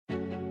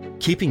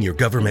Keeping your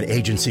government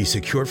agency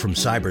secure from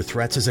cyber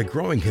threats is a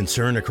growing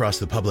concern across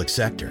the public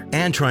sector,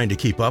 and trying to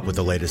keep up with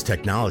the latest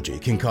technology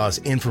can cause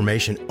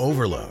information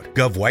overload.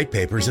 Gov White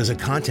Papers is a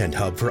content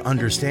hub for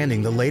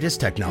understanding the latest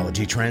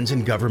technology trends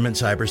in government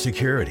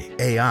cybersecurity,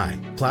 AI,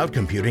 cloud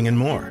computing, and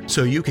more,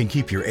 so you can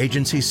keep your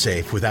agency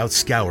safe without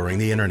scouring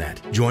the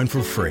internet. Join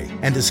for free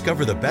and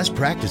discover the best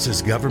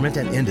practices government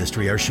and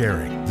industry are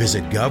sharing.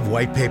 Visit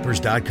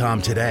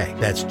govwhitepapers.com today.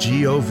 That's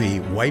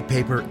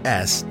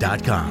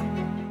govwhitepapers.com.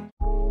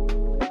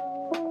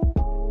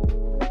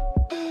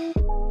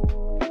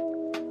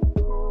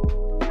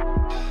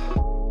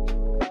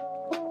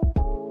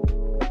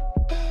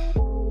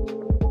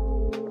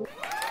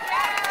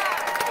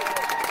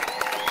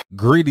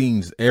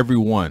 Greetings,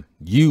 everyone.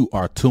 You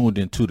are tuned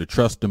into the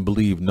Trust and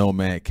Believe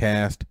Nomad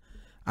Cast.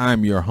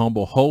 I'm your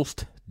humble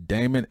host,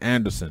 Damon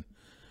Anderson.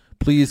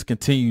 Please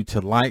continue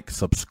to like,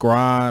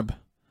 subscribe,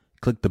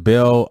 click the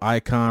bell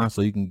icon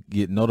so you can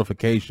get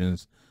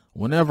notifications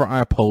whenever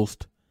I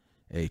post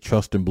a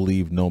Trust and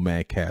Believe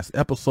Nomad Cast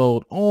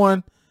episode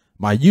on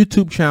my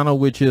YouTube channel,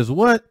 which is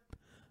what?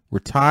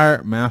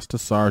 Retired Master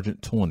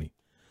Sergeant 20.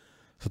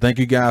 So thank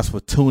you guys for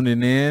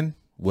tuning in,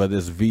 whether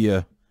it's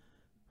via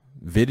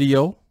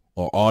video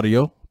or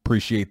audio.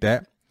 Appreciate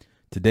that.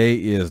 Today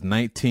is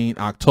 19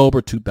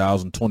 October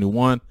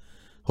 2021.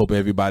 Hope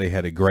everybody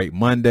had a great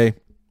Monday.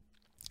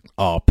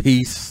 All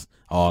peace,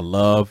 all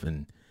love,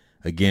 and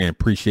again,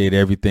 appreciate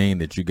everything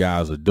that you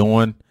guys are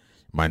doing.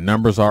 My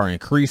numbers are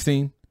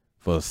increasing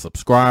for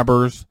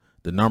subscribers.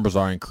 The numbers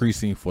are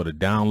increasing for the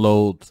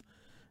downloads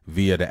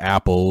via the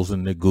Apples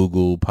and the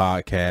Google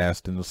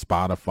podcast and the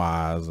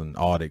Spotify's and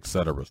all the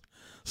etc.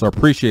 So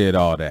appreciate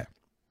all that.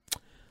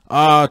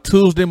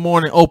 Tuesday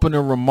morning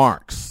opening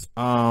remarks.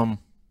 I'm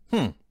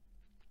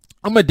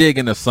gonna dig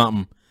into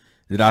something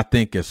that I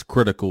think is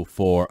critical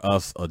for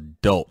us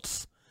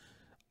adults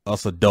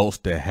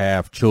that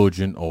have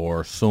children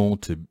or soon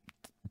to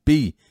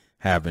be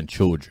having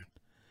children.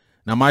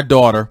 Now, my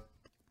daughter,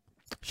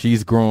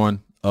 she's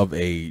growing of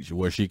age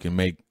where she can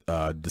make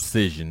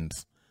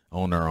decisions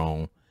on her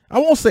own. I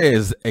won't say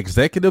as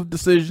executive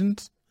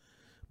decisions,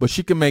 but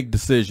she can make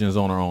decisions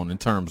on her own in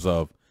terms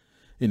of,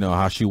 you know,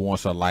 how she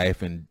wants her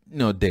life and, you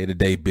know,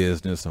 day-to-day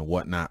business and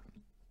whatnot.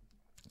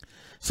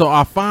 So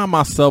I find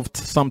myself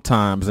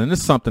sometimes, and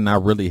it's something I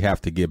really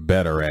have to get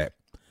better at,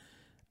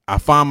 I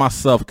find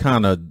myself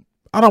kind of,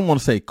 I don't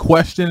want to say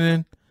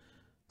questioning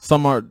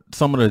some of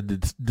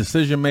the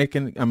decision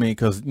making. I mean,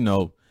 because, you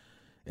know,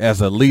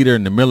 as a leader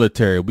in the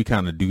military, we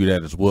kind of do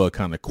that as well,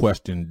 kind of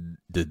question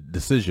the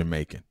decision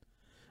making.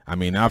 I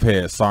mean, I've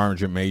had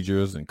sergeant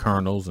majors and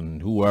colonels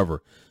and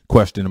whoever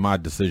questioning my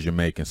decision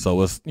making.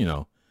 So it's, you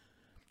know,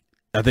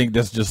 I think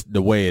that's just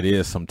the way it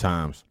is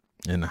sometimes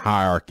in the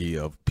hierarchy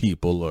of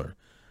people or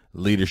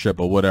leadership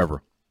or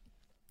whatever.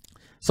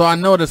 So I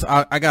notice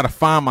I got to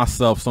find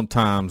myself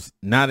sometimes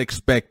not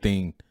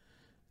expecting,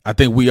 I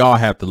think we all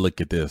have to look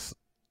at this,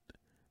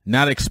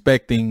 not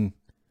expecting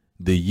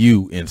the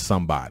you in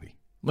somebody.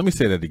 Let me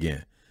say that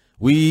again.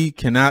 We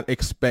cannot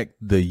expect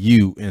the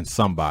you in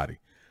somebody.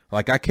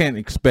 Like I can't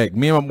expect,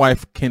 me and my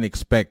wife can't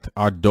expect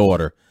our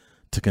daughter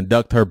to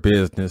conduct her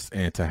business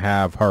and to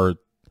have her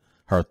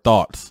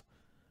thoughts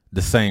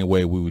the same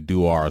way we would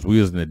do ours.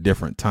 We was in a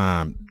different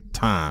time,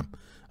 a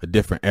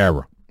different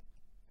era.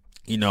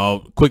 You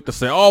know, quick to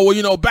say, oh, well,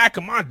 you know, back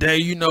in my day,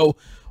 you know,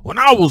 when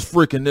I was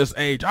freaking this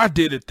age, I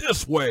did it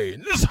this way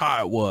and this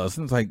how it was.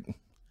 And it's like,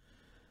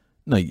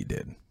 no, you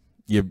didn't.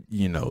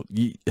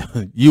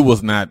 You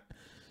was not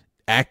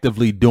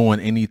actively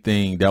doing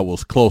anything that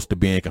was close to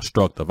being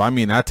constructive. I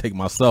mean, I take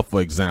myself,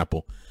 for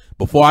example,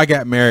 before I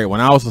got married,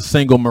 when I was a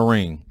single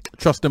Marine,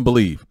 trust and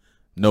believe,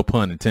 no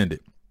pun intended.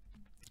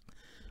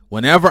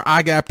 Whenever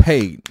I got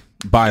paid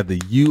by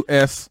the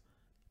U.S.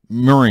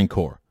 Marine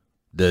Corps,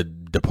 the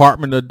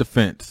Department of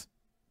Defense,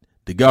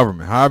 the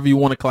government, however you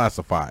want to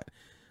classify it,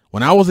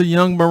 when I was a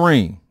young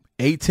Marine,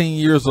 18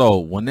 years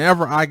old,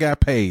 whenever I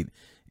got paid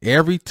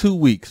every 2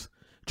 weeks,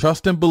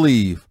 trust and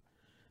believe,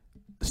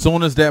 as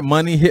soon as that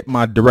money hit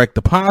my direct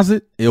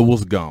deposit, it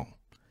was gone.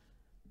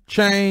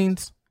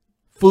 Chains,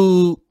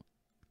 food,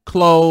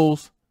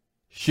 clothes,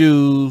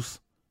 shoes,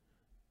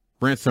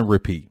 rinse and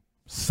repeat.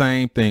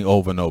 Same thing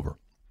over and over.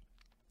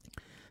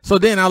 So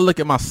then I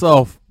look at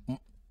myself,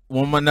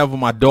 whenever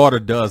my daughter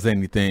does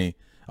anything,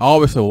 I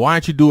always say, why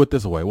don't you do it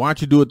this way? Why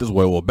don't you do it this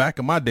way? Well, back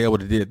in my day, I would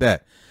have did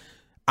that.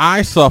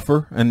 I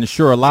suffer, and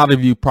sure, a lot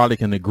of you probably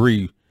can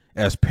agree,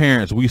 as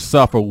parents, we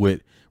suffer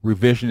with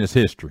revisionist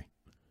history.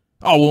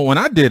 Oh, well, when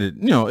I did it,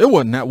 you know, it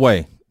wasn't that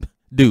way.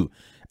 Dude,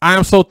 I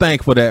am so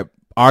thankful that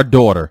our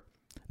daughter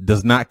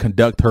does not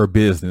conduct her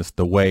business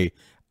the way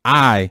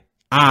I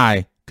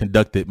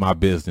conducted my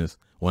business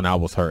when I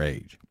was her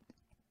age.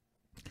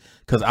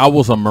 Because I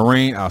was a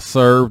Marine, I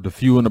served, a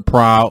few in the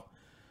proud,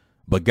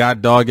 but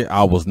God dog it,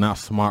 I was not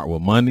smart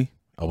with money.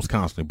 I was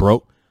constantly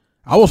broke.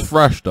 I was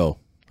fresh though.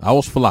 I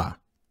was fly,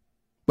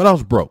 but I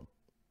was broke.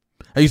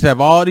 I used to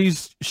have all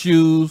these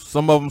shoes.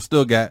 Some of them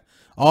still got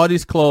all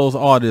these clothes,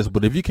 all this.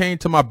 But if you came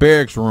to my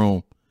barracks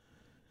room,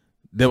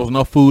 there was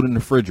no food in the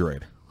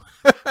refrigerator.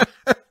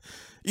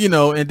 You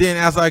know, and then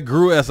as I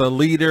grew as a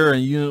leader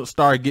and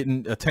start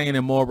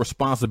attaining more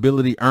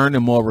responsibility,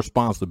 earning more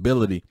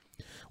responsibility,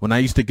 when I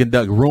used to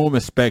conduct room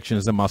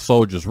inspections in my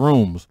soldiers'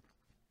 rooms,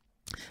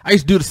 I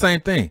used to do the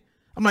same thing.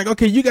 I'm like,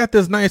 okay, you got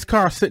this nice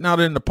car sitting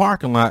out in the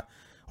parking lot.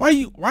 Why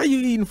are you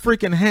eating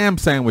freaking ham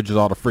sandwiches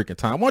all the freaking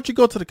time? Why don't you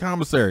go to the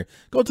commissary,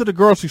 go to the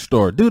grocery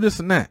store, do this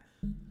and that?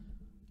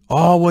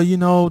 Oh,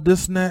 well,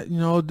 this and that,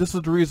 this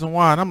is the reason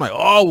why. And I'm like,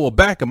 oh, well,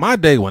 back in my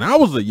day when I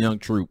was a young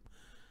troop,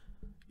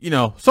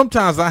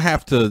 sometimes I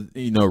have to,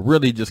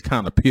 really just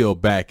kind of peel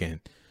back and,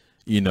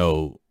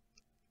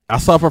 I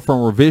suffer from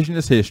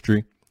revisionist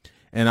history,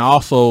 and I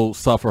also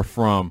suffer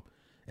from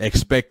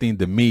expecting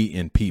the me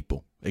in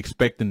people,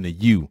 expecting the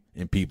you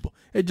in people.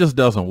 It just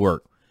doesn't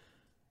work.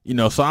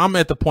 So I'm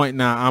at the point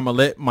now, I'm going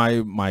to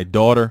let my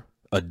daughter,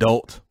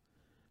 adult,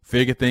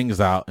 figure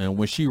things out. And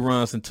when she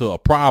runs into a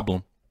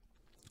problem,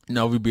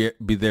 we'll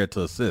be there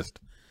to assist.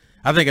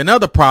 I think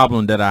another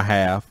problem that I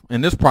have,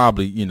 and this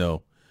probably,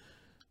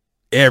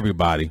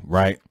 everybody,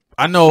 right?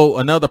 I know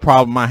another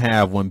problem I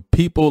have when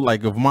people,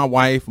 like if my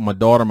wife, my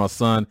daughter, my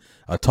son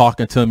are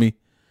talking to me,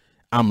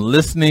 I'm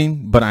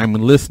listening, but I'm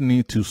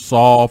listening to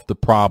solve the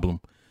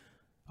problem.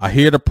 I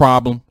hear the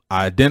problem.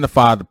 I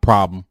identify the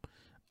problem.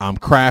 I'm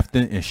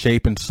crafting and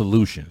shaping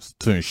solutions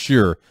to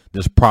ensure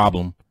this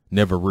problem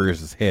never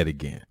rears its head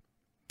again.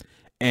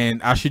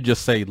 And I should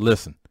just say,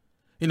 listen,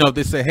 if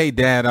they say, hey,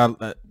 Dad,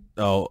 I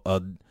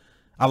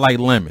like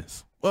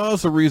lemons. Well,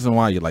 it's a reason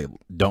why you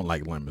don't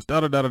like lemons.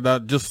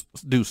 Just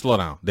slow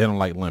down. They don't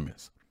like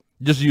lemons.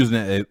 Just using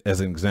that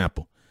as an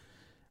example.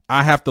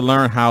 I have to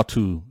learn how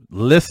to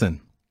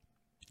listen.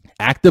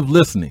 Active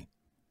listening.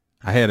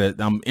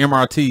 I'm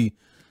MRT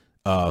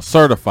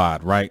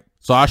certified, right?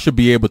 So I should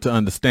be able to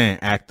understand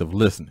active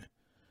listening.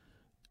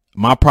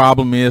 My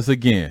problem is,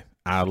 again,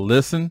 I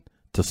listen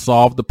to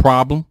solve the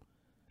problem,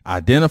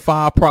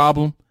 identify a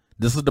problem.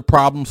 This is the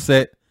problem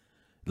set.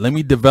 Let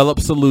me develop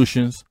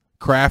solutions,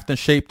 craft and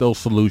shape those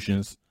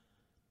solutions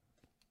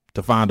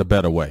to find a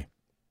better way.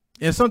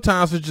 And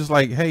sometimes it's just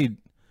like, hey,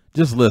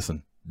 just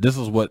listen. This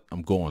is what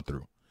I'm going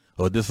through,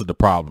 or this is the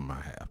problem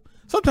I have.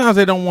 Sometimes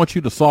they don't want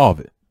you to solve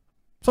it.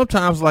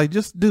 Sometimes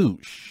just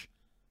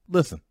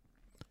listen.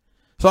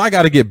 So I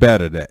got to get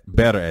better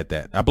at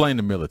that. I blame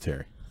the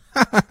military.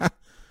 All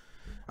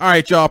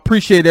right, y'all.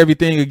 Appreciate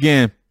everything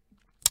again.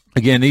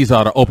 Again, these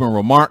are the open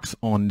remarks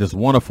on this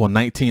wonderful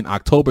 19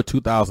 October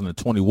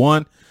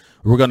 2021.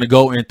 We're going to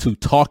go into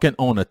talking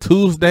on a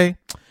Tuesday,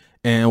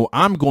 and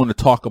I'm going to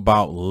talk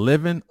about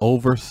living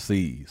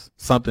overseas,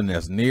 something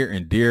that's near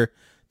and dear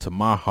to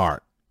my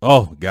heart.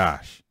 Oh,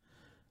 gosh.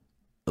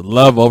 I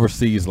love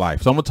overseas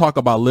life. So I'm going to talk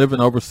about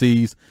living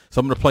overseas,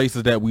 some of the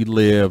places that we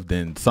lived,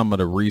 and some of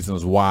the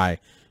reasons why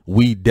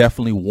we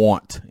definitely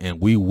want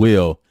and we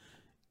will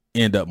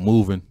end up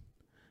moving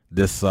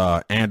this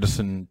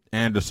Anderson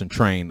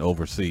train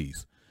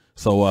overseas.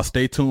 So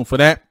stay tuned for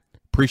that.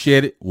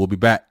 Appreciate it. We'll be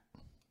back.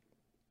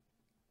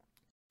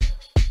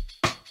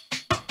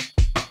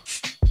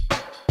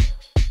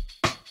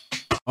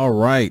 All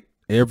right,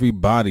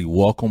 everybody,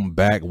 welcome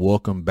back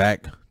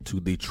to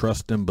the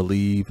Trust and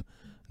Believe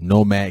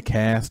Nomad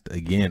Cast.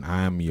 Again,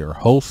 I am your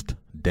host,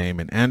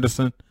 Damon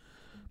Anderson.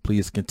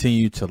 Please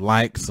continue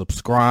to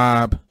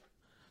subscribe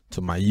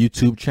to my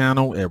YouTube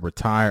channel at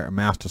Retired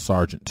Master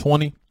Sergeant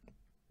 20.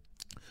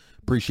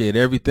 Appreciate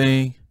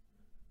everything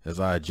as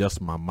I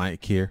adjust my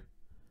mic here.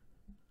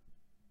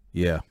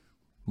 Yeah,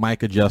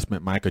 mic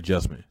adjustment.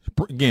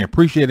 Again,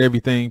 appreciate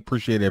everything.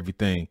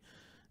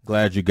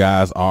 Glad you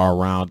guys are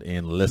around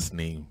and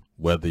listening,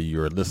 whether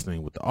you're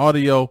listening with the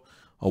audio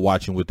or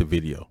watching with the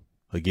video.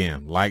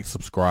 Again,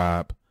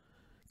 subscribe,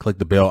 click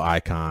the bell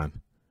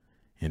icon,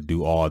 and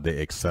do all the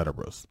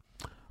etceteras.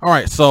 All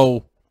right,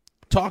 so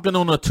talking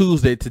on a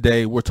Tuesday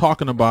today, we're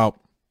talking about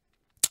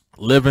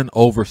living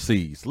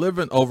overseas.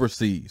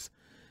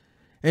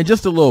 And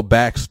just a little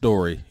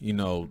backstory,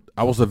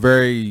 I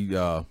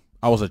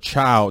was a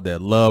child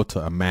that loved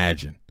to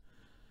imagine.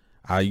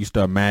 I used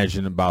to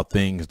imagine about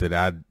things that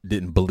I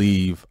didn't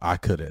believe I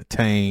could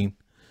attain.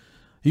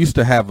 I used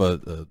to have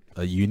a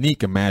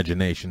unique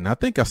imagination. I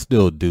think I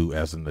still do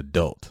as an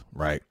adult,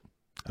 right?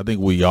 I think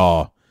we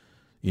all,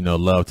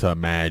 love to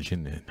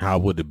imagine, and how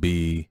would it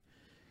be?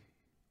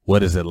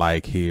 What is it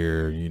like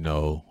here?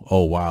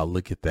 Oh, wow,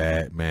 look at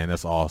that, man.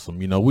 That's awesome.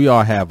 We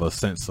all have a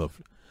sense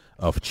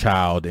of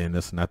child in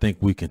us, and I think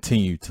we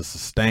continue to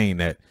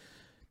sustain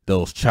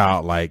those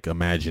childlike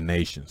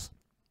imaginations.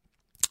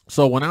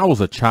 So when I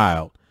was a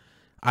child,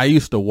 I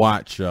used to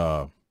watch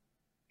a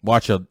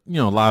lot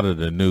of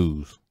the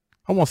news.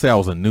 I won't say I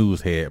was a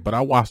news head, but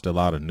I watched a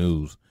lot of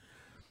news,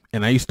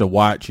 and I used to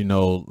watch, a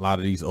lot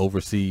of these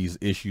overseas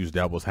issues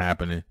that was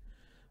happening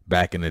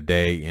back in the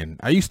day. And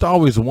I used to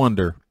always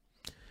wonder,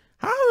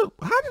 how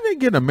did they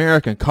get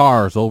American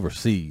cars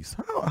overseas?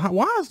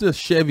 Why is this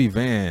Chevy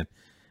van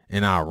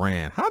in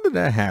Iran? How did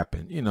that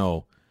happen?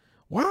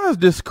 Why is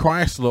this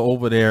Chrysler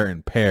over there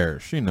in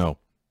Paris?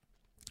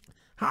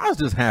 How is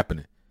this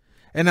happening?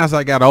 And as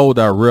I got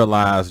older, I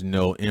realized,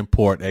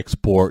 import,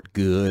 export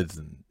goods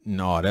and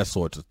all that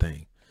sorts of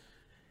thing.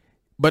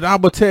 But I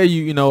will tell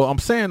you, I'm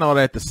saying all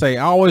that to say,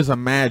 I always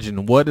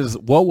imagine what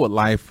would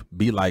life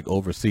be like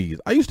overseas.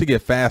 I used to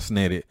get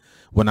fascinated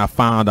when I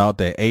found out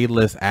that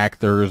A-list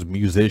actors,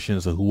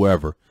 musicians, or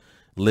whoever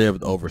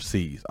lived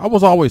overseas. I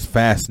was always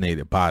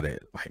fascinated by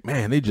that. Like,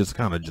 man, they just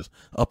kind of just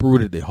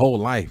uprooted their whole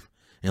life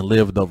and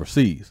lived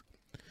overseas.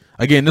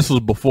 Again, this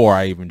was before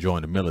I even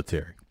joined the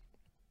military,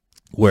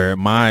 where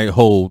my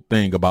whole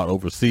thing about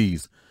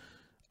overseas,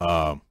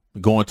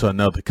 going to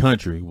another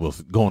country,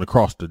 was going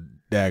across the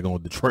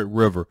daggone Detroit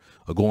River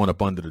or going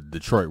up under the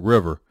Detroit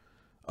River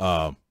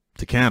to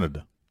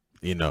Canada,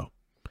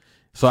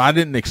 So I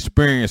didn't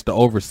experience the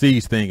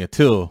overseas thing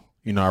until,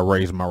 I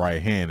raised my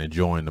right hand and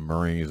joined the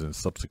Marines and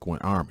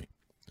subsequent Army.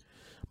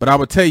 But I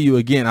would tell you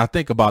again, I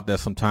think about that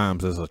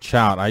sometimes as a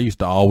child. I used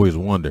to always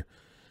wonder.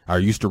 I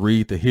used to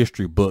read the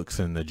history books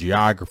and the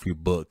geography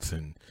books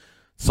and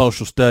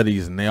social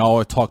studies, and they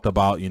always talked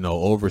about,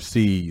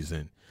 overseas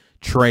and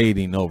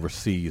trading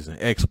overseas and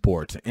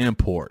exports and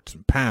imports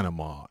and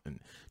Panama and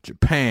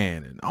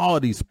Japan and all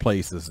these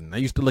places. And I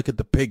used to look at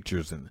the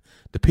pictures and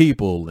the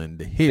people and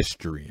the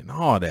history and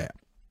all that,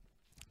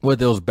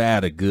 whether it was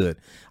bad or good.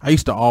 I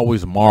used to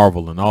always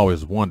marvel and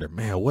always wonder,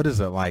 man, what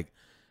is it like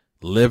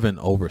living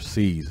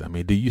overseas? I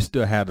mean, do you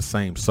still have the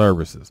same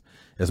services?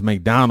 Is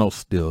McDonald's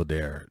still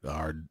there?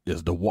 Or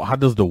how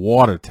does the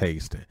water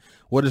taste? And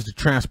what is the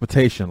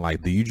transportation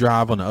like? Do you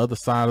drive on the other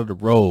side of the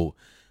road?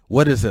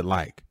 What is it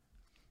like?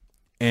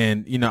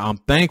 And, I'm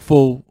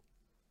thankful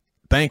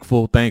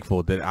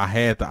that I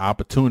had the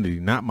opportunity,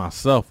 not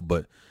myself,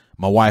 but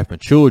my wife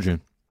and children,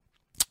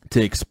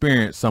 to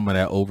experience some of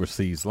that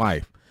overseas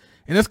life.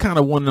 And it's kind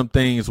of one of them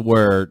things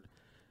where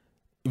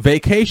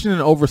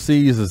vacationing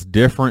overseas is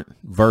different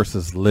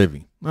versus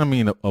living. I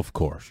mean, of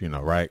course,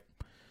 right?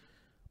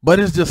 But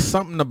it's just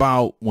something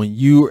about when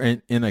you're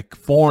in a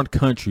foreign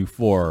country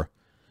for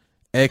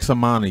X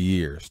amount of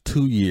years,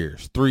 2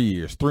 years, 3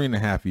 years,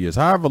 3.5 years,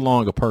 however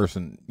long a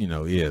person,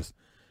 is.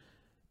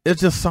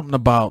 It's just something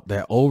about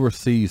that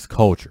overseas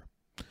culture.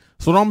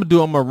 So what I'm going to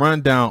do, I'm going to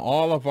run down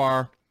all of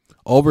our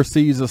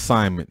overseas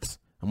assignments.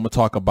 I'm going to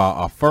talk about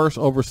our first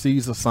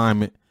overseas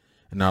assignment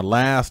and our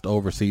last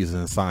overseas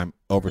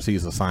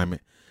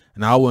assignment.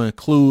 And I will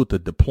include the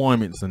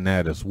deployments in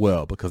that as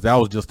well, because that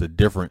was just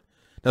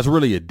that's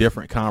really a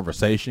different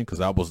conversation, because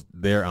I was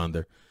there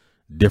under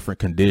different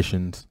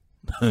conditions,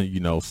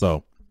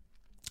 so.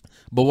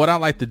 But what I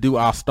like to do,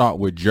 I'll start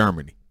with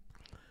Germany.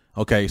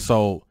 Okay,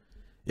 so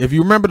if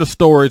you remember the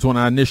stories when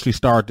I initially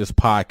started this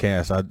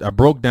podcast, I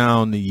broke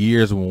down the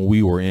years when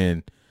we were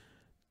in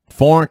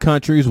foreign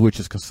countries, which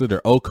is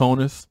considered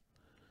OCONUS,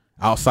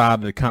 outside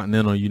of the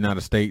continental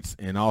United States,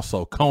 and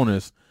also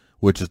CONUS,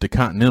 which is the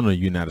continental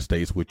United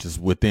States, which is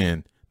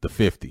within the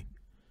 50.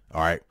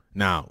 All right.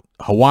 Now,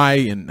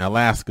 Hawaii and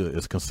Alaska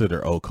is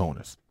considered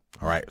OCONUS.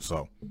 All right.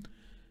 So,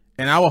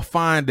 and I will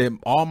find that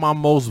all my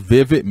most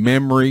vivid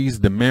memories,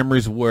 the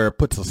memories where it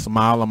puts a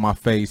smile on my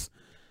face,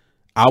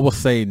 I will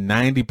say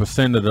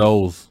 90% of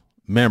those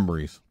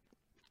memories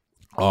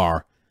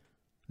are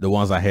the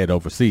ones I had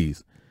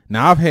overseas.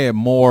 Now, I've had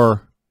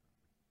more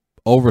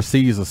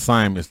overseas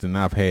assignments than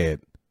I've had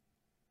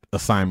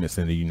assignments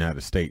in the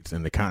United States,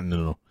 in the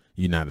continental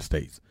United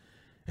States.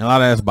 And a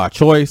lot of that's by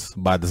choice,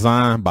 by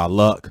design, by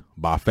luck,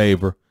 by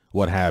favor,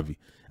 what have you.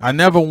 I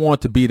never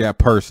want to be that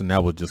person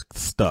that was just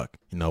stuck.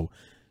 A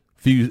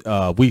few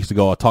weeks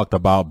ago, I talked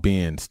about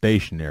being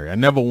stationary. I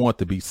never want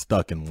to be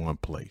stuck in one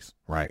place,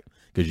 right?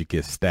 Because you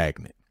get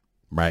stagnant,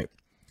 right?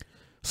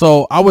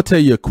 So I would tell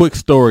you a quick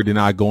story, then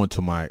I go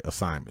into my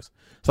assignments.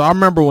 So I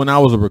remember when I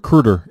was a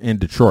recruiter in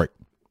Detroit,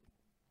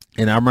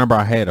 and I remember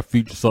I had a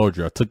future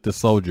soldier. I took this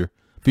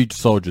future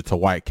soldier to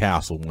White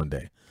Castle one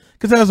day.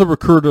 Because as a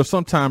recruiter,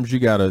 sometimes you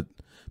got to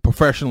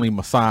professionally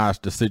massage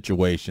the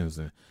situations.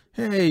 And,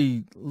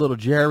 hey, little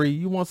Jerry,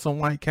 you want some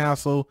White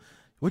Castle?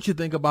 What you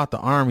think about the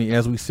Army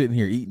as we sitting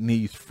here eating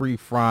these free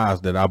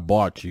fries that I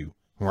bought you,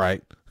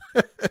 right?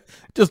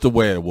 Just the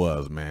way it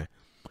was, man.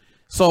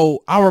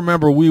 So I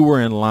remember we were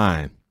in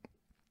line,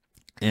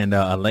 and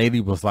a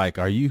lady was like,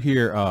 are you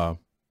here? A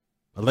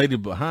lady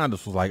behind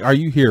us was like, are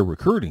you here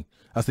recruiting?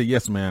 I said,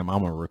 yes, ma'am.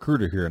 I'm a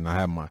recruiter here, and I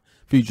have my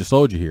future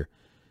soldier here.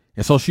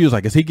 And so she was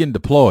like, is he getting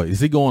deployed?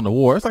 Is he going to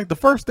war? It's like the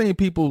first thing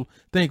people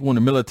think when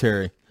the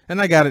military, and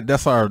I got it.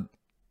 That's the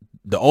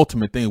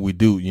ultimate thing we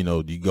do.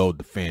 You go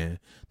defend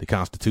the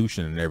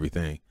Constitution and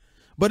everything.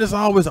 But it's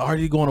always, are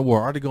you going to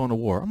war? Are they going to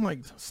war? I'm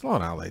like, slow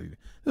down, lady.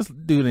 This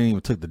dude ain't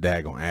even took the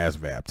daggone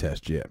ASVAB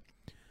test yet.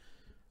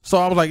 So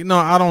I was like, no,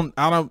 I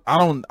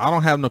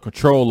don't have no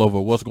control over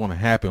what's going to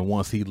happen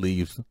once he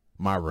leaves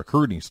my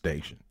recruiting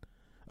station.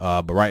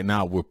 But right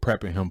now we're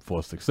prepping him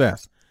for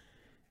success.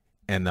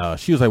 And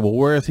she was like, well,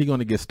 where is he going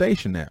to get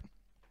stationed at?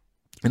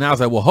 And I was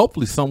like, well,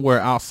 hopefully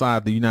somewhere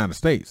outside the United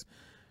States.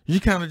 She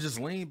kind of just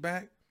leaned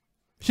back.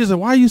 She said,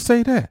 why you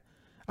say that?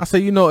 I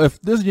said,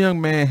 if this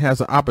young man has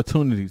an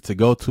opportunity to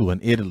go to an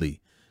Italy,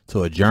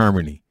 to a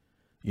Germany,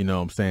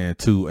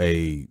 to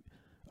a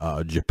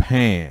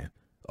Japan,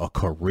 a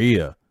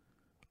Korea,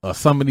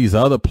 some of these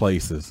other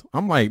places,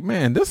 I'm like,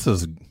 man, that's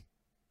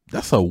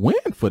a win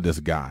for this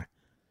guy.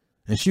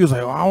 And she was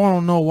like, oh, I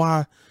don't know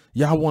why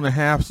y'all want to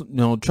have,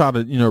 try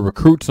to,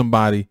 recruit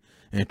somebody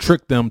and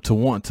trick them to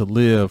want to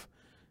live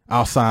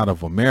outside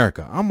of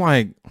America. I'm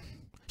like,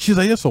 she's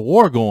like, it's a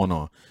war going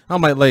on.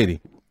 I'm like,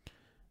 lady,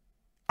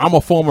 I'm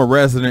a former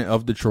resident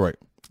of Detroit.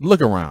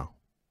 Look around.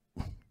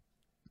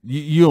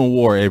 You in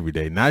war every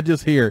day, not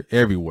just here,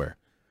 everywhere.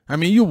 I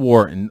mean, you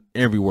war in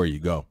everywhere you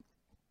go.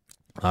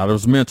 A lot of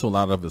it's mental, a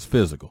lot of it's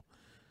physical.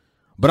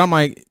 But I'm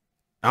like,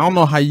 I don't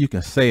know how you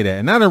can say that.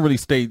 And I didn't really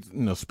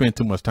spend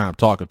too much time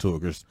talking to her,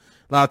 because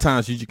a lot of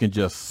times you can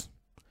just,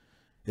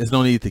 there's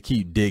no need to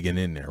keep digging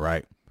in there,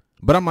 right?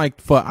 But I'm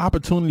like, for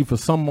opportunity for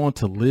someone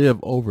to live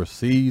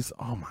overseas,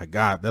 oh my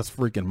God, that's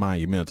freaking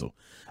monumental.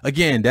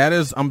 Again,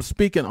 I'm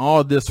speaking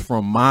all this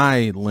from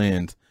my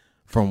lens,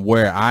 from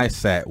where I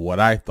sat, what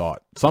I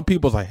thought. Some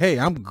people's like, hey,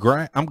 I'm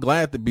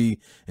glad to be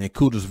in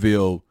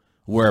Cootersville,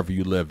 wherever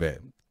you live at.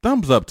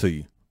 Thumbs up to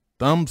you.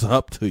 Thumbs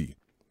up to you.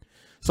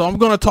 So I'm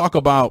going to talk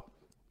about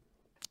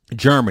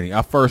Germany,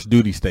 our first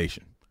duty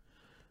station.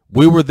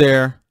 We were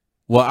there.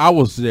 Well, I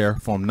was there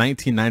from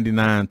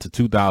 1999 to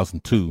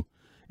 2002,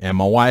 and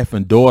my wife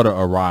and daughter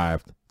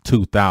arrived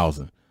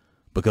 2000.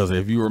 Because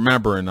if you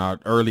remember in our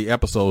early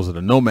episodes of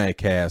the Nomad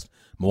Cast,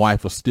 my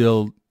wife was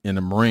still in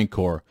the Marine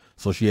Corps,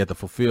 so she had to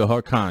fulfill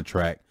her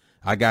contract.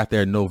 I got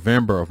there in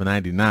November of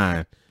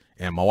 99,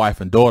 and my wife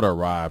and daughter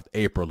arrived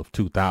April of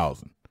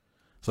 2000.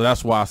 So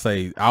that's why I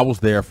say I was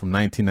there from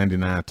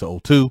 1999 to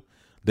 02.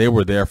 They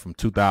were there from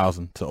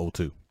 2000 to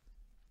 02.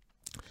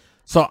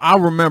 So I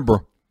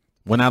remember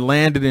when I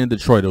landed in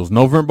Detroit, it was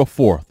November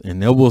 4th,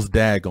 and it was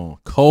daggone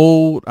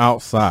cold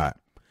outside.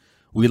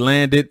 We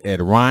landed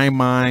at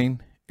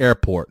Rhein-Main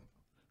Airport,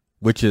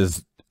 which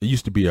it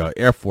used to be an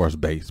Air Force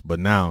base, but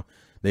now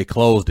they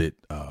closed it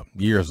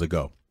years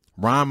ago.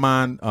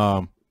 Rhein-Main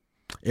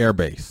Air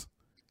Base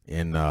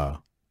in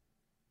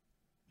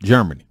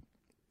Germany.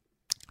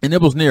 And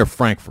it was near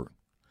Frankfurt.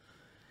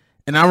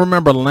 And I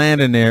remember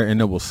landing there, and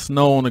there was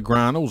snow on the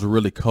ground. It was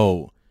really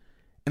cold.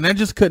 And I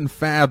just couldn't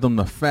fathom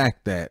the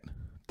fact that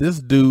this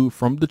dude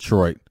from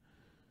Detroit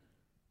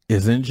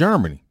is in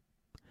Germany.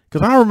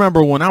 Because I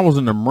remember when I was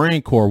in the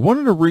Marine Corps, one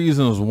of the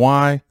reasons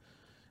why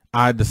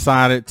I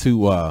decided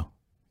to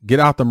get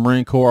out the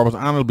Marine Corps, I was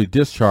honorably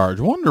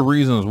discharged. One of the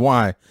reasons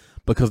why,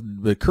 because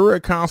the career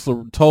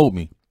counselor told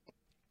me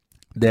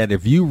that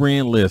if you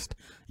re-enlist,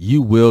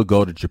 you will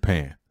go to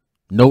Japan.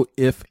 No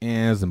ifs,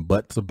 ands, and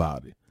buts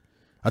about it.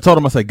 I told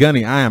him, I said,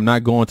 Gunny, I am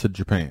not going to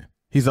Japan.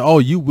 He said, oh,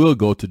 you will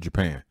go to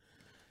Japan.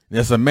 And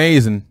it's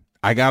amazing.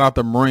 I got out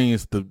the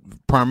Marines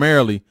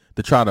primarily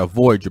to try to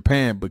avoid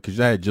Japan, because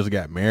I had just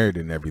got married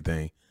and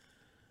everything.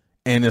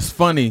 And it's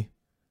funny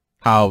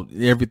how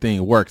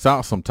everything works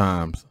out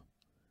sometimes.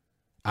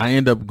 I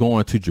end up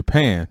going to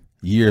Japan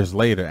years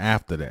later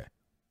after that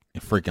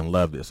and freaking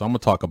loved it. So I'm going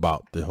to talk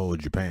about the whole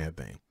Japan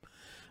thing.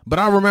 But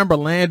I remember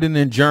landing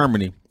in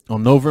Germany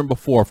on November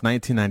 4th,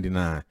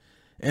 1999,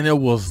 and it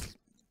was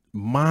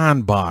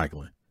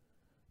mind-boggling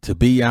to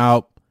be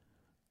out.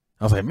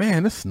 I was like,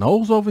 man, it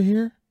snows over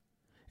here.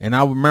 And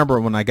I remember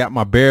when I got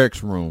my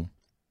barracks room,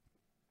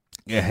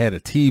 it had a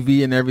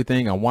TV and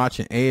everything. I'm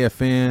watching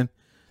AFN.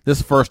 This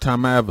is the first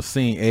time I ever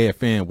seen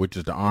AFN, which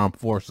is the Armed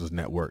Forces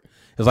Network.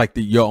 It's like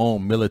your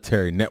own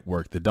military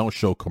network that don't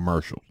show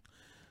commercials.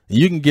 And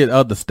you can get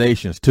other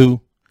stations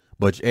too,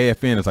 but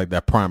AFN is like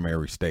that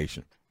primary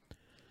station.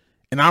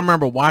 And I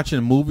remember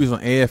watching movies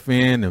on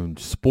AFN and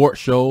sports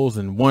shows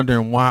and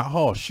wondering why,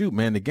 oh, shoot,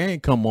 man, the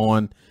game come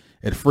on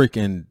at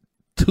freaking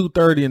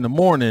 2:30 in the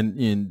morning,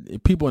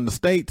 and people in the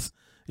States,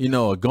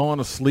 are going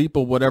to sleep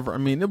or whatever. I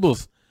mean, it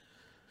was,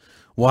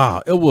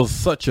 wow, it was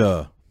such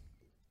an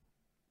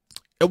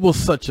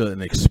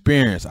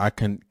experience I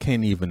can't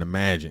even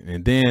imagine.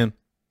 And then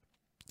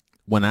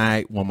when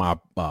my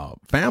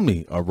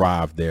family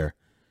arrived there,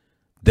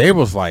 they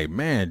was like,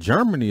 man,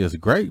 Germany is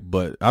great.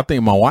 But I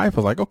think my wife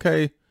was like,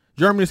 okay,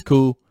 Germany's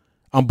cool.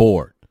 I'm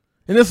bored.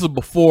 And this is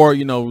before,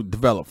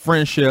 develop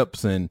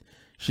friendships, and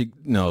she,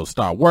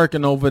 start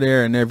working over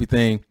there and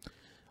everything.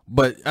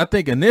 But I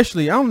think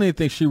initially, I don't even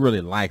think she really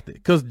liked it,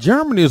 because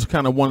Germany is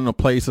kind of one of the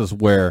places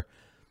where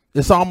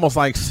it's almost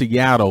like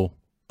Seattle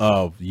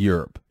of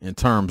Europe, in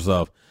terms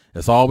of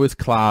it's always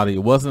cloudy.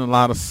 It wasn't a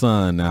lot of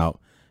sun out,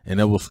 and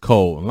it was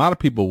cold. A lot of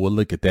people will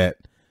look at that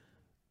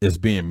as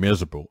being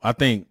miserable. I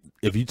think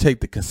if you take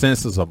the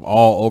consensus of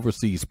all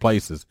overseas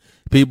places,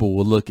 people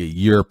will look at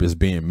Europe as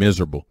being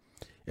miserable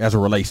as it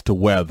relates to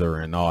weather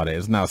and all that.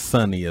 It's not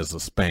sunny as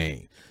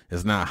Spain.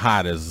 It's not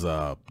hot as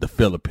the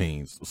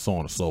Philippines, so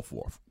on and so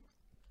forth.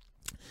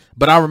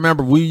 But I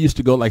remember we used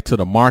to go like to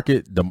the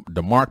market, the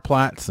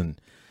Marktplatz,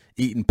 and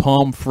eating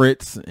pommes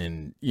frites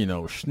and,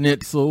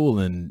 schnitzel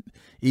and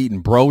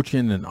eating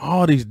brochen and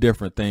all these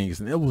different things.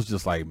 And it was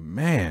just like,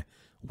 man,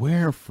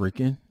 we're in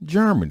freaking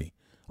Germany.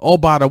 Oh,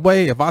 by the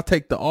way, if I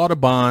take the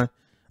Autobahn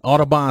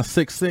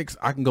 66,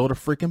 I can go to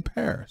freaking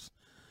Paris.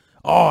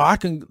 Oh, I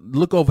can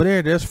look over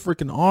there. There's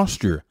freaking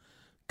Austria.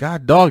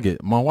 God dog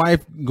it. My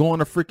wife going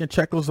to freaking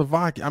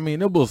Czechoslovakia. I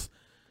mean, it was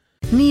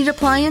Need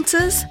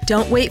appliances?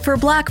 Don't wait for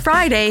Black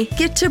Friday.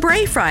 Get to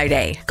Bray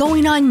Friday,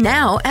 going on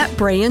now at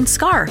Bray and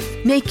Scarf.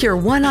 Make your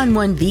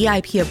one-on-one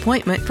VIP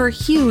appointment for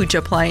huge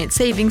appliance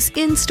savings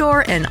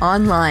in-store and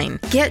online.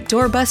 Get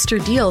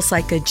doorbuster deals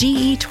like a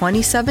GE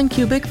 27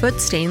 cubic foot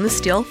stainless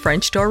steel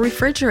French door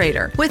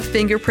refrigerator with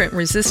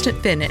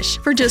fingerprint-resistant finish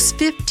for just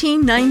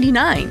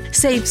 $15.99.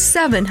 Save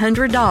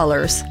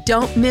 $700.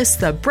 Don't miss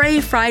the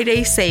Bray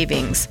Friday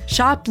savings.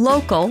 Shop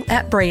local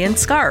at Bray and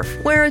Scarf,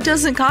 where it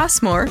doesn't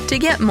cost more to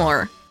get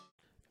more.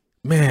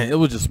 Man, it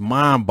was just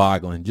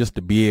mind-boggling just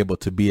to be able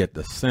to be at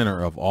the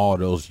center of all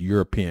those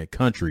European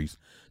countries,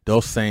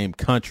 those same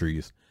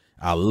countries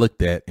I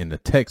looked at in the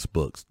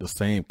textbooks, the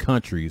same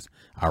countries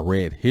I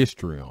read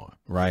history on,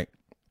 right?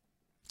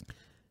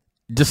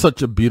 Just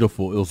it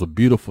was a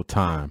beautiful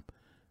time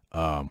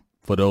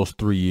for those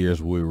 3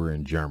 years we were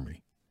in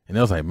Germany. And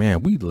I was like,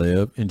 man, we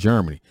live in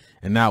Germany.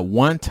 And not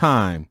one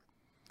time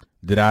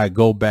did I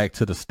go back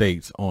to the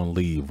States on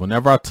leave.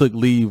 Whenever I took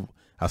leave,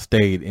 I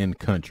stayed in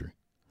country.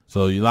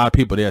 So a lot of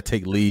people, they'll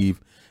take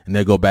leave and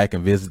they'll go back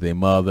and visit their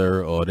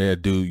mother, or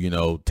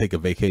they'll take a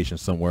vacation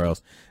somewhere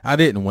else. I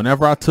didn't.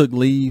 Whenever I took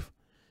leave,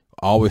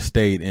 I always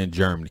stayed in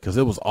Germany because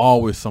it was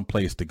always some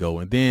place to go.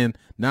 And then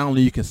not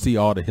only you can see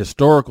all the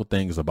historical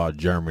things about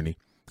Germany,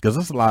 because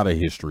there's a lot of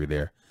history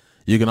there.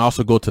 You can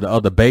also go to the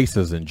other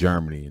bases in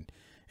Germany,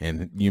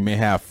 and you may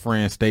have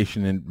friends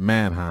stationed in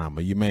Mannheim,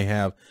 or you may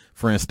have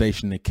friends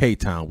stationed in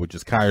K-Town, which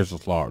is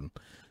Kaiserslautern.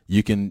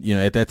 You can,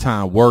 at that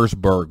time,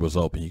 Würzburg was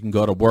open. You can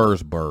go to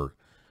Würzburg,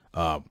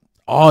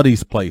 all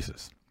these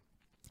places.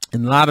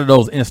 And a lot of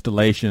those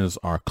installations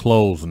are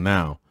closed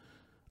now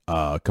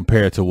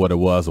compared to what it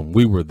was when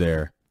we were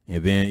there.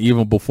 And then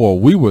even before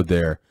we were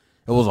there,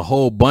 it was a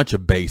whole bunch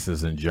of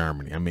bases in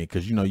Germany. I mean,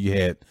 because, you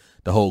had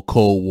the whole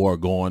Cold War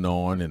going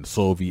on and the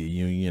Soviet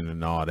Union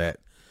and all that.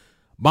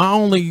 My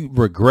only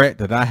regret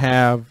that I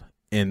have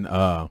in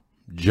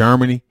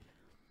Germany,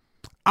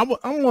 I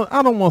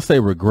don't want to say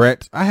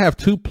regrets. I have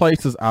two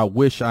places I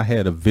wish I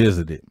had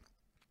visited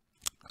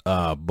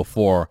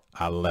before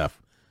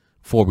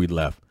we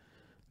left.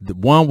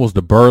 One was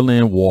the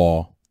Berlin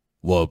Wall.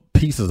 Well,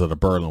 pieces of the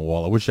Berlin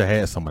Wall. I wish I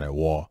had some of that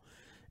wall.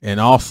 And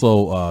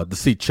also to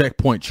see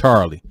Checkpoint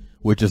Charlie,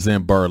 which is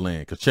in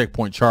Berlin. Because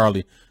Checkpoint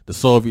Charlie, the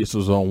Soviets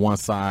was on one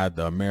side,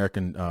 the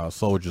American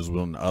soldiers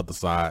were on the other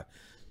side,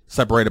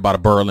 separated by the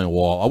Berlin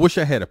Wall. I wish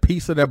I had a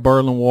piece of that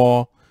Berlin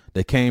Wall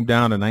that came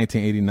down in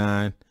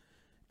 1989.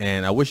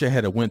 And I wish I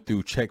had went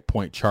through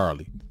Checkpoint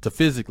Charlie to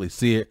physically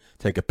see it,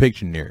 take a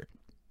picture near it.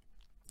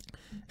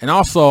 And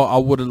also, I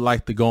would have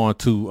liked to go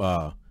into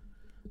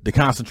the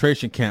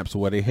concentration camps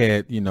where they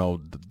had,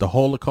 the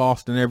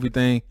Holocaust and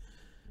everything.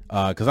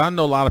 Because I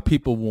know a lot of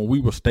people, when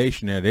we were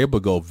stationed there, they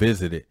would go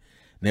visit it.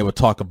 And they would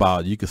talk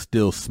about you could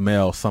still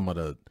smell some of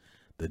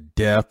the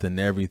death and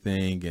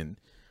everything. And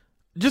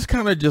I'm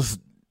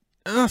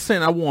not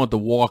saying I wanted to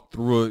walk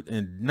through it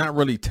and not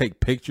really take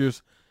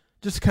pictures.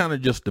 Just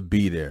to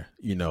be there,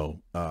 and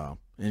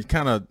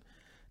kind of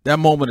that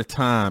moment of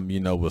time,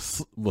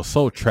 was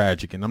so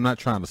tragic. And I'm not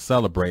trying to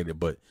celebrate it,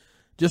 but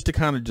just to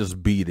kind of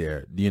just be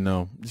there,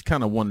 it's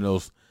kind of one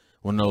of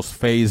those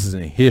phases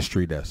in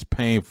history that's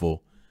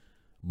painful.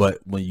 But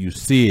when you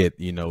see it,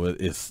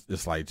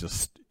 it's like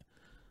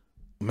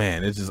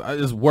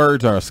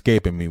words are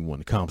escaping me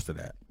when it comes to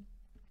that.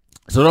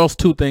 So those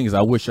two things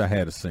I wish I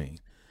had seen.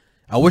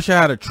 I wish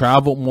I had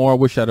traveled more. I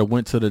wish I'd have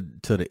went to the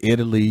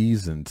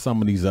Italys and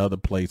some of these other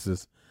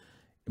places.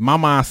 My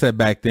mindset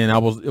back then,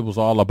 it was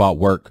all about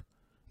work,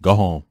 go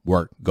home,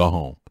 work, go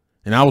home.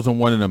 And I was in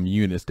one of them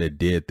units that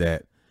did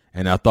that.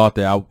 And I thought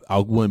that I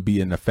wouldn't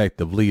be an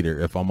effective leader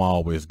if I'm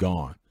always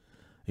gone.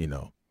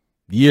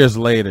 Years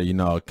later,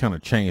 I kind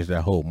of changed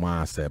that whole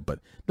mindset. But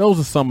those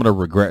are some of the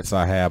regrets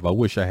I have. I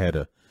wish I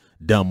had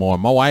done more.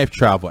 My wife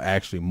traveled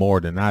actually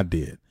more than I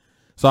did.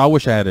 So I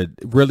wish I had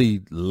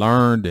really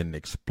learned and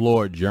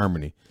explored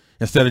Germany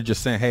instead of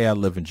just saying, hey, I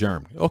live in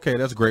Germany. Okay,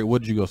 that's great.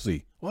 What did you go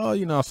see? Well,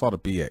 I saw the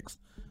PX.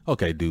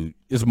 Okay, dude,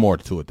 there's more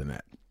to it than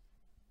that.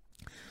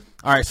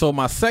 All right, so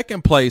my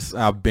second place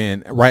I've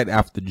been right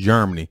after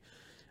Germany,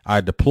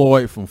 I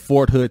deployed from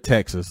Fort Hood,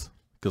 Texas,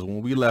 because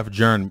when we left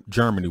Germany,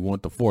 we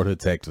went to Fort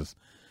Hood, Texas.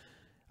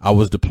 I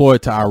was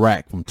deployed to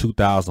Iraq from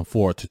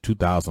 2004 to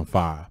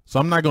 2005. So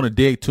I'm not going to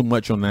dig too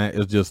much on that.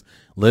 It's just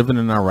living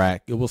in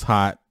Iraq. It was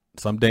hot.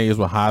 Some days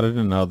were hotter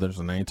than others,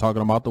 and I ain't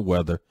talking about the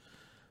weather.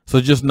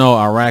 So just know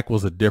Iraq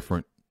was a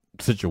different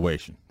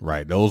situation,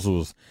 right? Those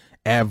was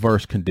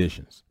adverse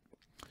conditions.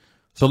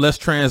 So let's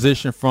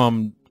transition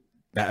from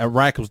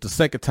Iraq. Was the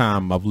second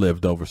time I've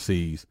lived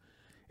overseas,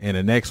 and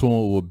the next one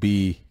will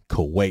be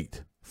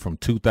Kuwait from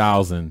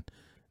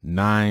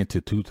 2009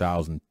 to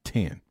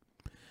 2010.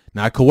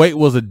 Now, Kuwait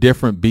was a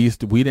different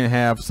beast. We didn't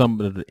have some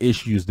of the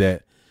issues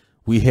that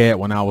we had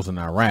when I was in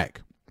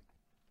Iraq.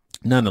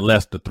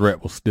 Nonetheless, the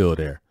threat was still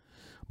there.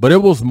 But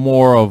it was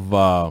more of,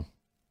 I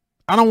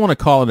don't want to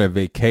call it a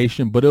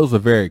vacation, but it was a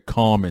very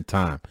calming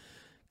time.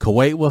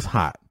 Kuwait was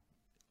hot,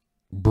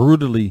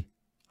 brutally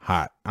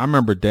hot. I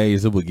remember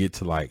days it would get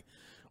to like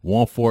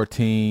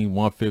 114,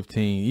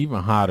 115,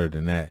 even hotter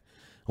than that.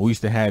 We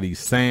used to have these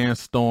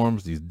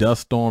sandstorms, these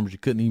dust storms you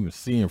couldn't even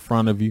see in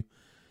front of you.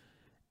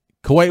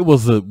 Kuwait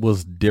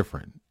was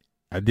different.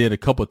 I did a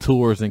couple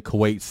tours in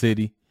Kuwait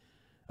City,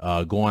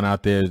 going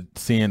out there,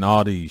 seeing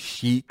all these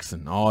sheiks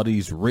and all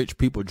these rich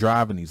people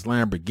driving these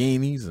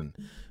Lamborghinis and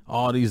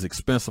all these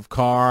expensive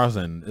cars.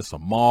 And it's a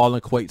mall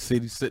in Kuwait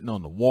City sitting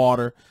on the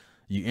water.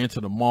 You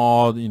enter the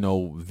mall, you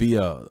know,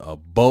 via a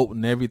boat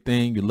and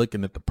everything. You're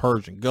looking at the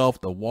Persian Gulf.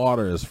 The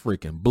water is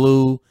freaking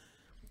blue.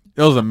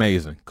 It was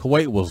amazing.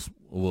 Kuwait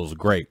was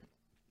great.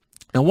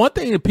 And one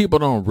thing that people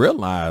don't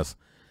realize,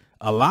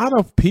 a lot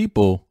of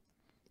people,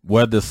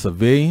 whether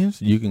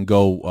civilians, you can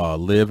go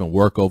live and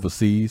work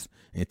overseas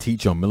and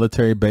teach on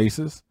military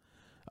bases.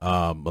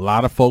 A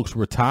lot of folks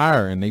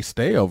retire and they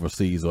stay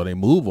overseas or they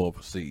move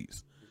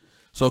overseas.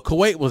 So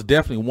Kuwait was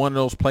definitely one of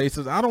those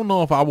places. I don't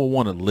know if I would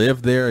want to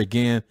live there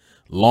again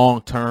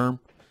long term.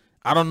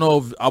 I don't know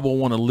if I would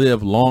want to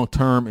live long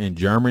term in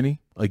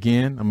Germany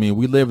again. I mean,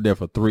 we lived there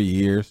for 3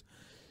 years.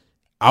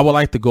 I would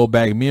like to go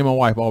back. Me and my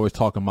wife always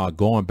talking about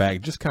going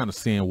back, just kind of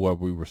seeing where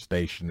we were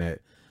stationed at,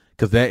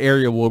 because that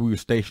area where we were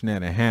stationed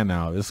at in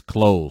Hanau is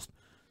closed.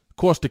 Of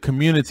course, the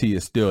community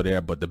is still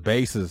there, but the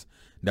bases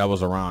that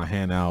was around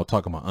Hanau,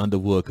 talking about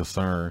Underwood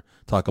Concern,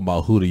 talking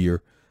about Hootier,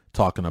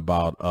 talking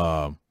about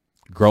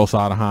Gross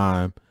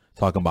Otterheim,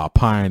 talking about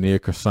Pioneer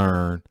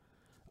Concern,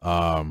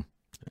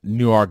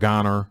 New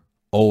Argoner,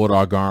 Old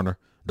Argoner,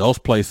 those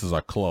places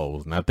are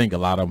closed. And I think a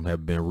lot of them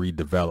have been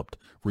redeveloped,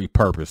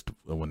 repurposed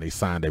when they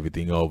signed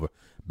everything over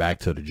back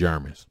to the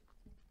Germans.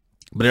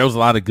 But there was a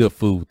lot of good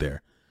food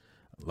there.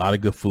 A lot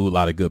of good food, a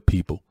lot of good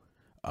people.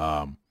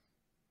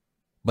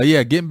 But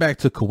yeah, getting back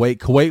to Kuwait,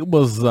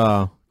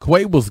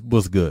 Kuwait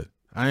was good.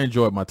 I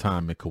enjoyed my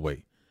time in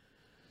Kuwait.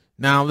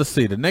 Now, let's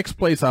see. The next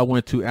place I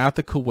went to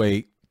after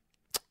Kuwait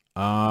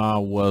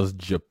was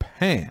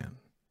Japan,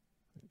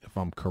 if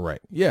I'm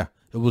correct. Yeah,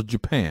 it was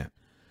Japan.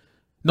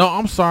 No,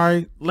 I'm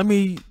sorry. Let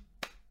me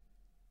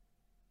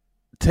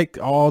take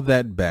all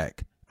that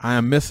back. I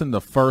am missing the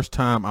first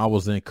time I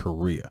was in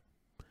Korea.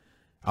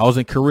 I was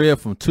in Korea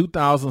from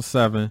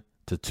 2007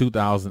 to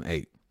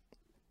 2008.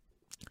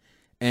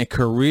 And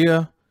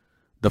Korea,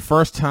 the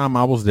first time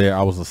I was there,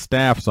 I was a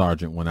staff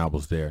sergeant when I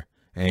was there.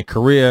 And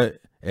Korea,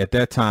 at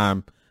that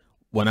time,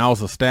 when I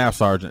was a staff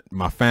sergeant,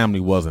 my family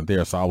wasn't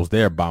there, so I was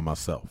there by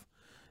myself.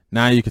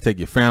 Now you can take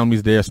your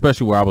families there,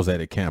 especially where I was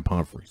at Camp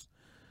Humphreys.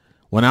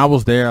 When I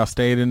was there, I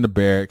stayed in the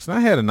barracks, and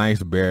I had a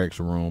nice barracks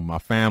room. My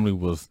family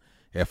was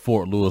at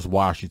Fort Lewis,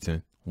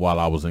 Washington, while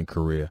I was in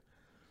Korea.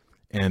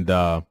 And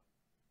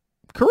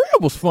Korea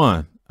was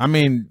fun. I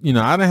mean, you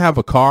know, I didn't have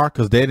a car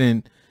because they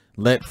didn't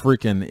let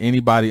freaking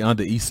anybody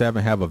under E7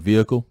 have a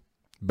vehicle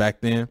back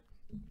then.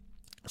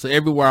 So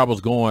everywhere I was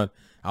going,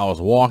 I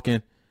was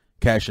walking,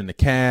 catching the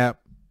cab,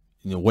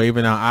 you know,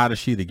 waving out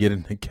Odyssey to get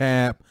in the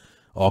cab,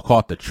 or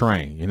caught the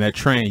train. And that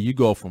train, you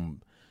go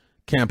from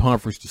Camp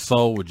Humphreys to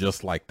Seoul with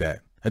just like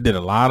that. I did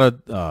a lot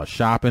of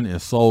shopping in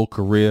Seoul,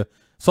 Korea.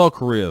 Seoul,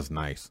 Korea is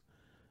nice.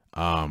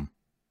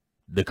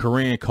 The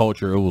Korean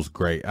culture, it was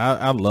great.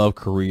 I love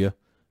Korea.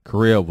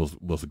 Korea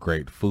was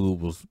great.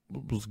 Food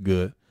was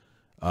good.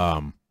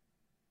 I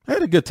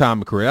had a good time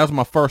in Korea. That was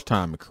my first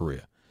time in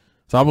Korea.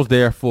 So I was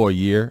there for a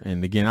year,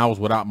 and again, I was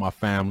without my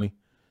family.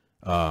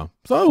 So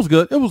it was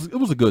good. It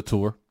was a good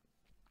tour.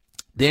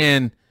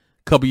 Then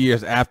a couple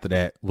years after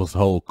that was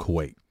whole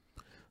Kuwait.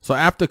 So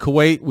after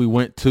Kuwait, we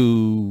went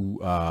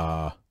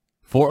to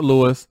Fort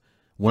Lewis,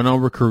 went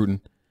on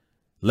recruiting,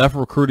 left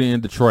recruiting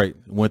in Detroit,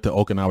 went to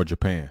Okinawa,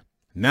 Japan.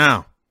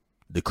 Now,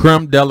 the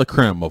creme de la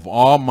creme of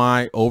all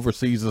my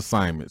overseas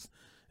assignments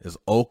is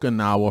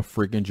Okinawa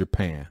freaking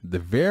Japan, the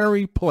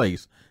very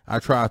place I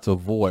tried to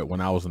avoid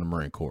when I was in the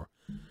Marine Corps.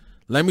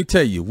 Let me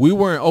tell you, we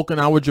were in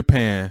Okinawa,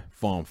 Japan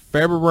from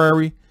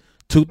February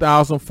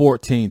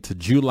 2014 to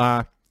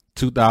July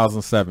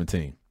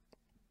 2017.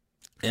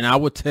 And I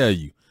would tell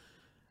you,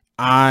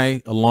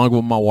 I, along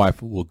with my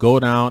wife, will go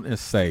down and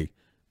say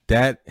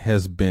that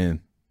has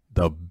been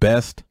the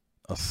best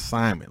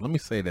assignment. Let me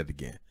say that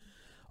again.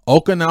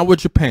 Okinawa,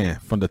 Japan,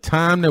 from the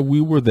time that we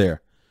were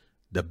there,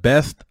 the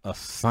best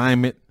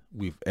assignment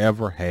we've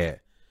ever had.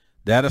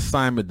 That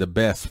assignment, the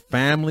best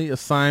family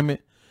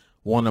assignment,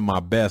 one of my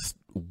best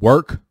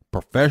work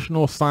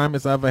professional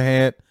assignments I ever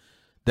had.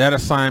 That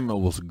assignment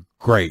was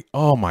great.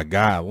 Oh my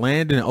God.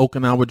 Landing in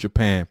Okinawa,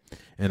 Japan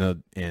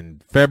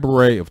in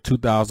February of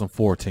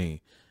 2014.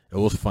 It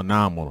was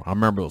phenomenal. I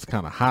remember it was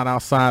kind of hot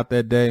outside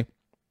that day,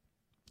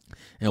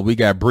 and we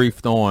got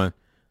briefed on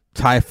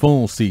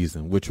typhoon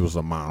season, which was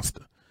a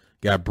monster.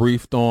 Got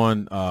briefed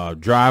on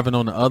driving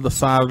on the other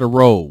side of the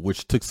road,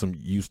 which took something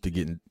to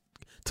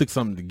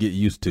get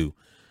used to.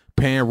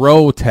 Paying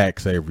road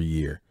tax every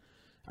year.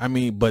 I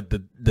mean, but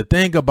the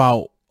thing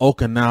about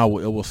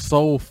Okinawa, it was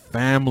so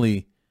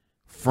family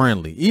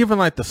friendly. Even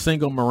like the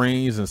single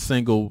Marines and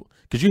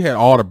because you had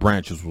all the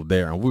branches were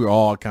there, and we were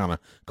all kind of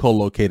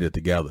co-located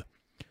together.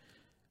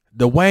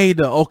 The way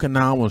the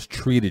Okinawans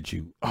treated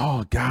you,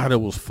 oh God,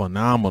 it was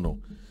phenomenal.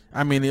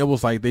 I mean, it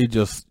was like they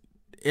just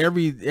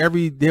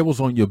they was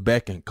on your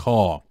beck and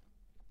call.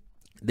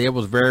 They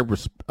was very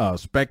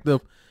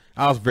respectful.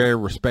 I was very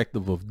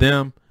respectful of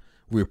them.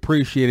 We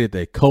appreciated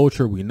their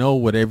culture. We know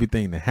what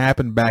everything that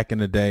happened back in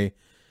the day.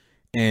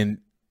 And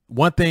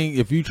one thing,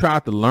 if you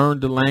tried to learn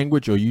the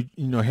language, or you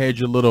had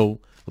your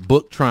little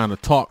book trying to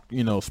talk,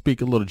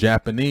 speak a little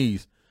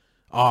Japanese,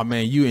 oh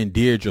man, you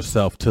endeared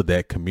yourself to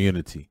that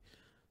community,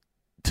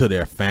 to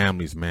their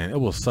families, man. It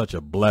was such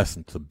a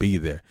blessing to be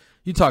there.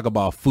 You talk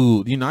about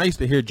food. I used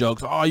to hear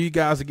jokes, oh, you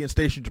guys against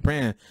Station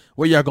Japan,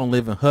 where y'all gonna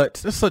live in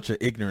huts? That's such an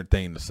ignorant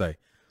thing to say.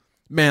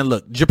 Man,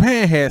 look,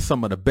 Japan had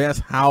some of the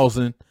best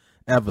housing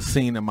ever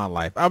seen in my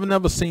life. I've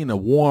never seen a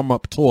warm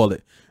up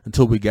toilet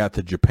until we got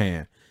to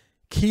Japan.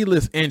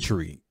 Keyless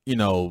entry,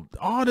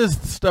 all this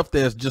stuff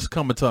that's just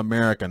coming to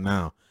America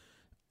now,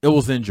 it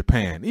was in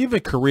Japan. Even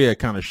Korea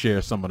kind of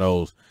shares some of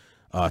those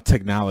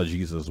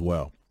technologies as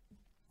well.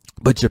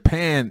 But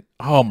Japan,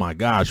 oh my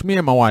gosh, me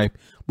and my wife,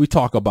 we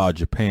talk about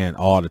Japan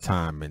all the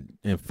time.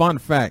 And fun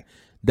fact,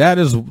 that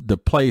is the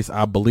place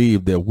I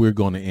believe that we're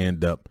going to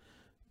end up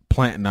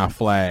planting our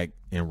flag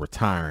and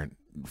retiring,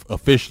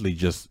 officially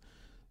just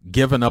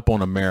giving up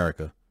on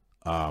America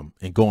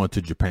and going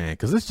to Japan.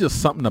 Because it's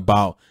just something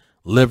about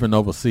living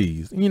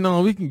overseas.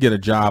 We can get a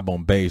job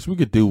on base. We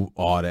could do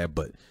all that.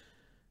 But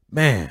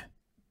man,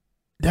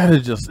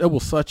 it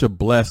was such a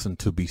blessing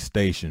to be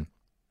stationed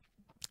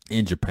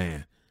in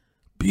Japan.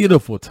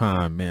 Beautiful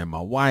time, man. My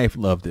wife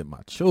loved it.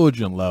 My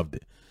children loved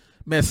it.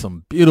 Met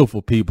some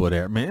beautiful people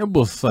there, man. It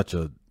was such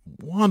a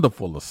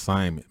wonderful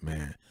assignment,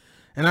 man.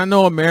 And I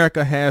know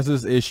America has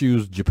its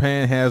issues.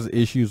 Japan has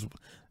issues.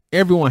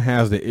 Everyone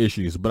has their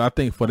issues. But I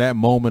think for that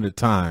moment of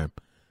time,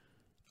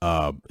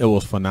 it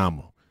was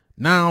phenomenal.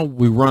 Now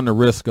we run the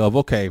risk of,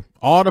 okay,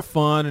 all the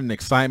fun and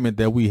excitement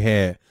that we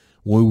had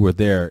when we were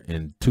there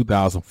in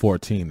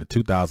 2014 to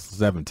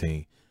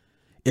 2017,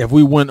 if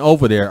we went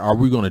over there, are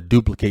we going to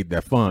duplicate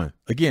that fun?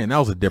 Again, that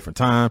was a different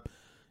time.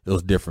 It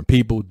was different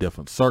people,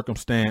 different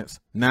circumstance.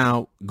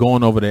 Now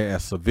going over there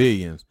as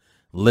civilians,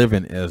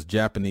 living as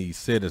Japanese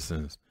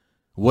citizens,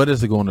 what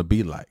is it going to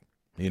be like?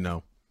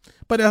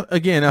 But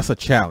again, that's a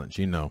challenge,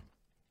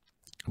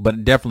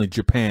 but definitely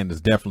Japan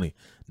is definitely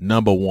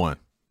number one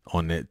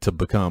on it to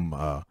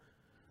become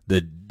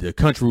the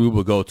country we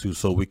will go to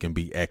so we can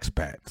be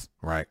expats,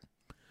 right?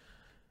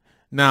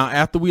 Now,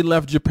 after we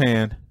left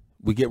Japan,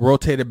 we get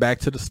rotated back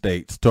to the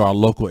States, to our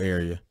local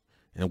area,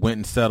 and went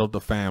and settled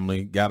the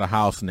family, got a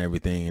house and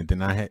everything. And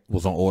then I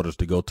was on orders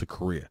to go to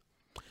Korea.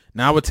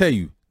 Now, I would tell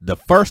you, the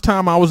first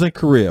time I was in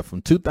Korea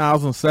from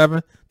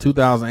 2007,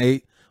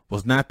 2008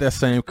 was not that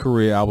same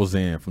Korea I was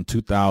in from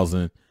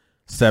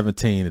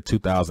 2017 to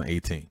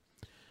 2018.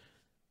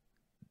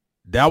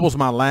 That was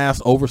my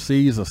last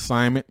overseas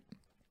assignment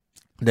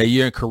that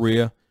year in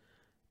Korea.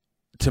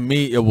 To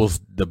me, it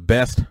was the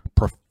best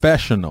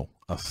professional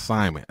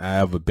assignment I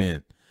ever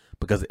been,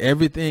 because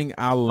everything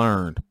I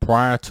learned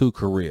prior to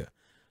Korea,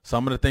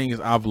 some of the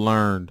things I've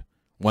learned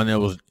when I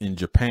was in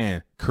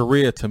Japan,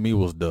 Korea to me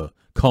was the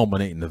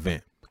culminating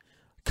event.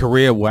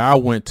 Korea, where I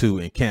went to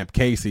in Camp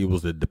Casey,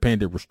 was the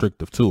dependent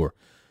restrictive tour.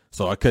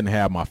 So I couldn't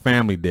have my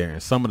family there.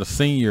 And some of the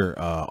senior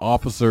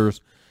officers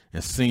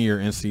and senior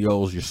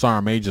NCOs, your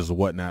sergeant majors or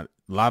whatnot,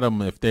 a lot of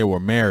them, if they were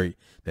married,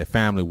 their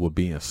family would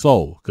be in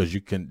Seoul, because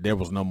there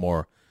was no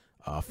more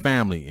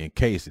family in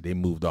Casey. They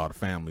moved all the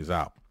families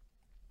out.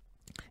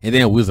 And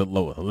then we was at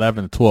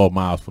 11 to 12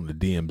 miles from the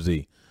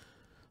DMZ.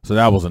 So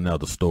that was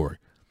another story.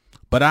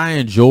 But I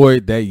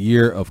enjoyed that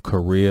year of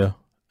Korea.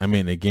 I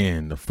mean,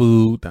 again, the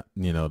food,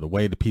 the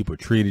way the people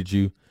treated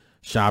you,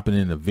 shopping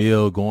in the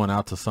Ville, going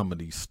out to some of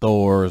these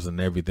stores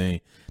and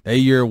everything. That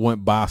year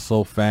went by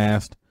so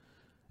fast.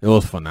 It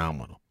was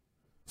phenomenal.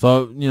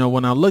 So,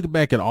 when I look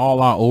back at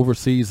all our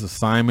overseas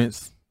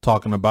assignments,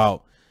 talking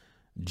about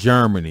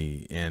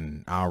Germany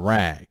and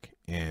Iraq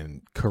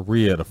and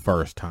Korea the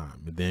first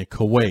time, and then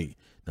Kuwait,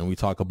 then we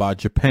talk about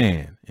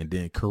Japan, and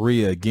then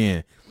Korea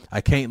again. I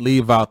can't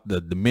leave out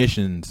the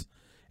missions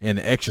and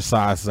the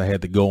exercises I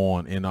had to go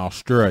on in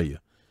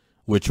Australia,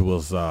 which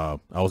was, I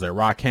was at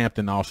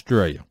Rockhampton,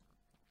 Australia.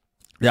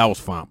 That was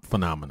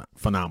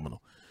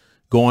phenomenal.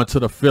 Going to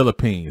the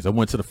Philippines. I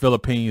went to the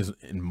Philippines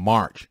in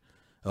March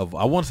of,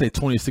 I want to say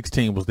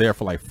 2016, was there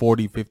for like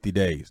 40, 50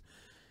 days.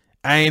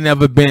 I ain't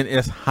never been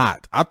as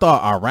hot. I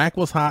thought Iraq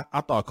was hot. I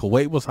thought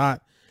Kuwait was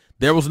hot.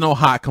 There was no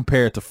hot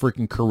compared to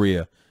freaking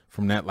Korea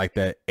from that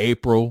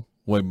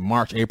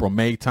March, April,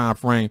 May time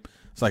frame.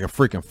 It's like a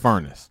freaking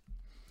furnace.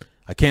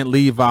 I can't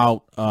leave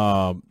out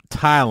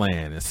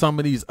Thailand and some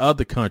of these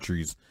other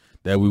countries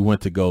that we went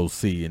to go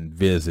see and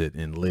visit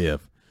and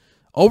live.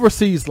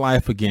 Overseas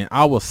life, again,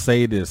 I will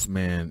say this,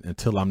 man,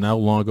 until I'm no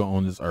longer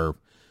on this earth.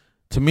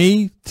 To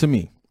me,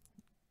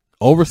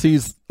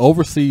 overseas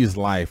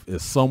life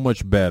is so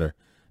much better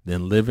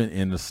than living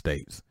in the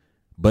States.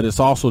 But it's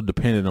also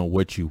dependent on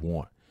what you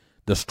want.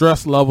 The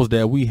stress levels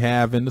that we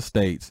have in the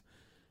States,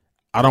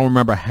 I don't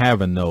remember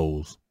having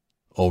those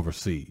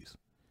overseas.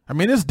 I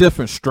mean, it's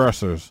different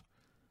stressors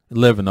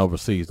living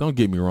overseas. Don't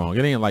get me wrong.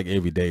 It ain't like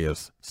every day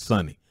is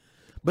sunny.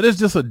 But it's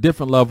just a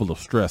different level of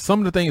stress. Some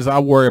of the things I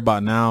worry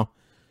about now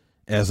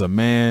as a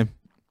man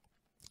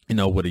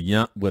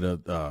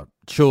with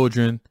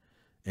children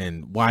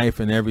and wife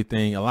and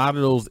everything. A lot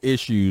of those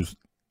issues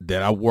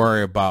that I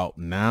worry about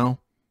now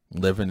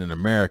living in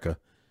America,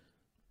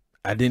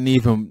 I didn't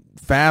even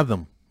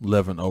fathom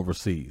living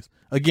overseas.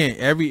 Again,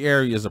 every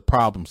area is a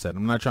problem set.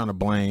 I'm not trying to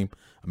blame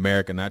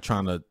America, not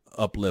trying to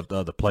uplift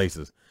other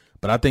places,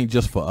 but I think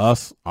just for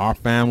us, our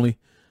family,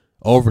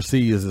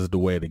 overseas is the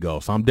way to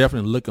go. So I'm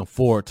definitely looking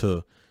forward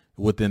to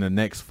within the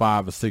next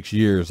 5 or 6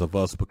 years of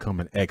us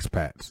becoming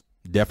expats.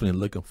 Definitely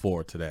looking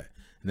forward to that.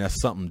 And that's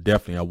something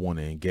definitely I want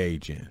to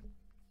engage in.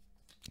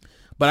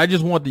 But I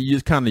just want to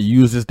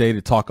use this day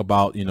to talk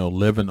about,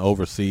 living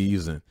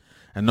overseas. And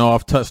I know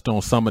I've touched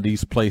on some of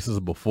these places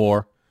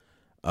before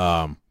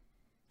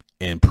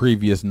in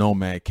previous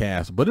Nomad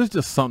casts, but it's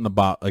just something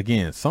about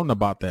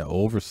that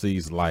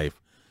overseas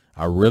life.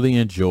 I really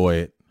enjoy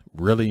it.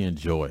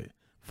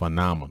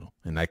 Phenomenal.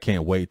 And I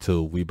can't wait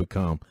till we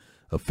become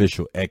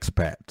official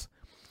expats.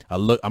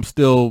 I'm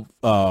still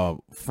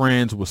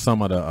friends with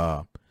some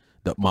of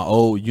my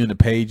old unit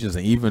pages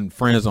and even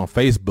friends on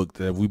Facebook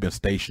that we've been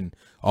stationed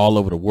all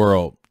over the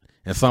world.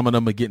 And some of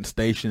them are getting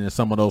stationed in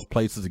some of those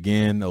places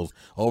again, those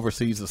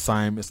overseas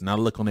assignments. And I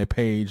look on their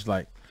page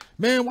like,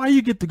 man, why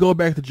you get to go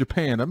back to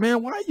Japan? Or,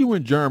 man, why are you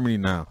in Germany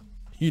now?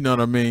 You know what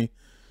I mean?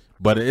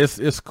 But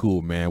it's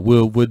cool, man.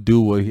 We'll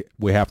do what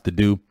we have to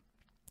do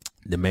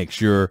to make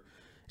sure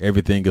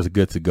everything is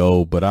good to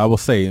go. But I will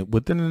say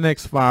within the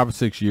next 5 or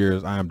 6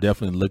 years, I am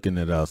definitely looking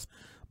at us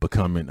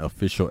becoming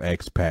official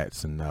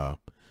expats and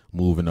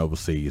moving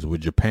overseas,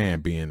 with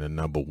Japan being the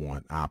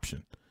 #1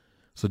 option.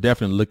 So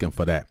definitely looking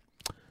for that.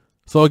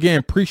 So again,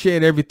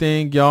 appreciate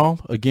everything, y'all.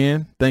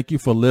 Again, thank you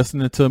for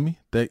listening to me.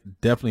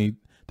 Definitely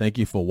thank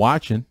you for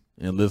watching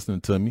and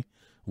listening to me,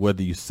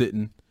 whether you're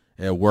sitting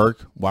at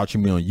work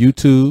watching me on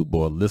YouTube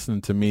or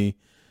listening to me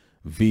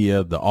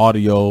via the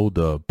audio,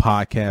 the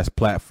podcast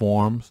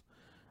platforms,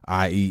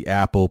 i.e.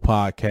 Apple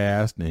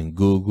Podcast and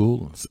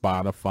Google and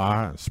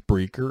Spotify and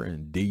Spreaker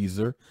and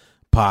Deezer,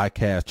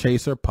 Podcast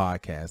Chaser,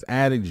 Podcast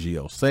Addict,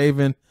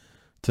 GeoSavin,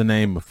 to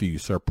name a few.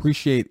 So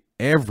appreciate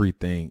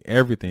everything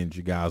that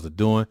you guys are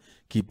doing.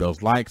 Keep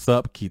those likes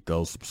up, keep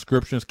those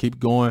subscriptions, keep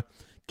going,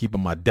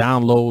 keeping my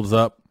downloads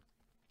up.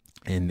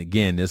 And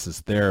again, this is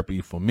therapy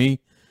for me.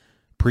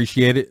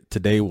 Appreciate it.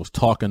 Today was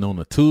Talking on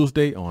a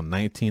Tuesday on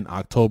 19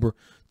 October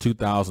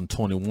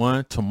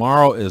 2021.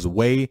 Tomorrow is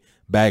Way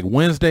Back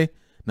Wednesday.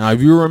 Now,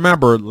 if you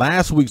remember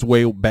last week's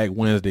Way Back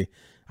Wednesday,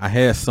 I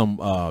had some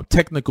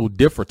technical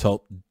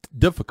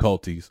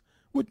difficulties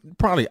with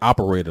probably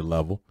operator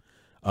level.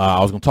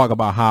 I was going to talk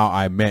about how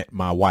I met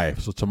my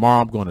wife. So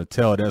tomorrow I'm going to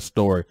tell that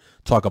story,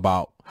 talk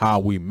about how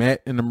we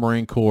met in the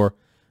Marine Corps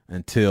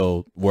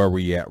until where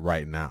we at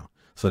right now.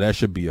 So that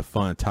should be a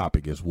fun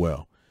topic as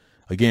well.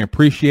 Again,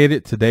 appreciate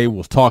it. Today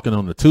was Talking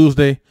on a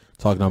Tuesday,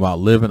 talking about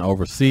living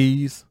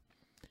overseas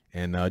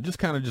and just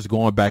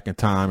going back in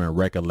time and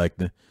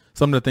recollecting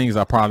some of the things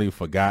I probably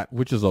forgot,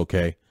 which is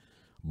okay.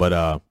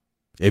 But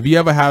if you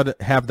ever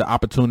have the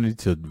opportunity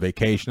to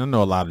vacation, I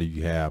know a lot of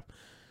you have,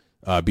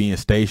 being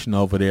stationed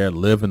over there,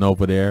 living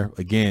over there.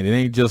 Again, it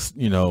ain't just,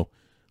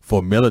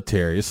 for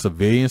military. It's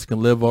civilians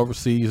can live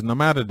overseas, no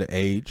matter the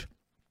age,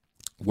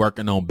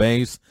 working on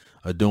base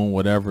or doing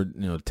whatever.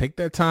 Take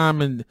that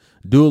time and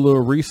do a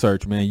little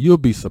research, man. You'll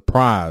be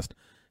surprised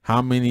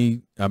how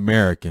many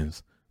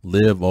Americans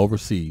live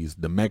overseas.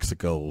 The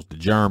Mexicos, the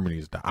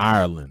Germanys, the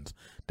Irelands,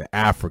 the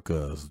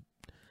Africas,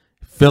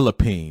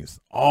 Philippines,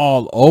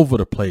 all over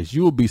the place.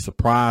 You will be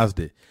surprised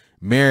at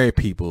married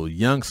people,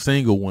 young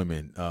single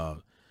women,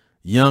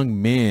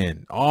 young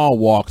men, all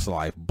walks of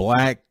life,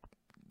 black,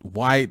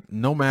 white,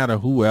 no matter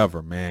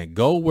whoever, man.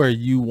 Go where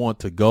you want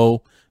to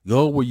go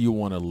where you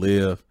want to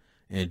live.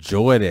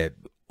 Enjoy that.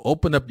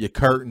 Open up your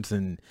curtains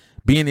and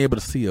being able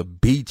to see a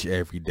beach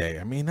every day.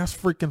 I mean, that's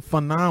freaking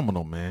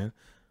phenomenal, man.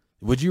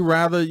 Would you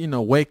rather,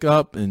 wake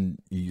up and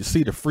you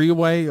see the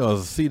freeway or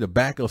see the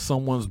back of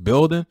someone's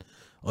building,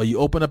 or you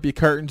open up your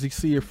curtains, you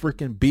see a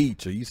freaking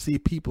beach, or you see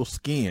people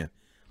skiing?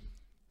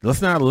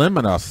 Let's not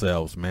limit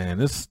ourselves, man.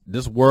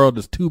 This world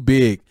is too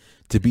big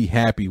to be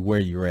happy where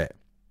you're at.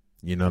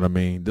 You know what I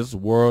mean? This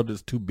world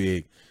is too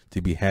big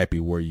to be happy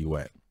where you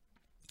at.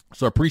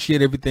 So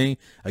appreciate everything.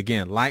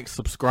 Again, like,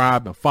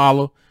 subscribe, and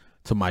follow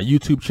to my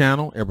YouTube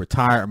channel at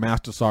Retired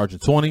Master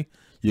Sergeant 20.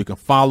 You can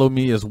follow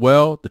me as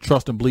well, the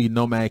Trust and Bleed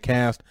Nomad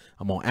Cast.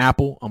 I'm on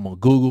Apple, I'm on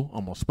Google,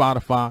 I'm on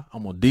Spotify,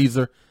 I'm on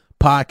Deezer,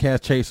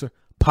 Podcast Chaser,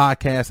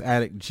 Podcast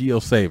Addict,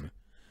 GeoSavin.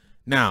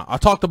 Now, I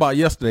talked about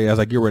yesterday, as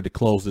I get ready to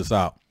close this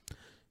out.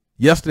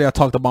 Yesterday, I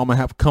talked about I'm going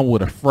to have to come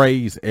with a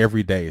phrase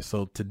every day.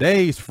 So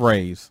today's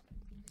phrase,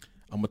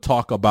 I'm going to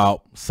talk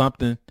about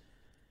something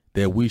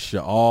that we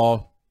should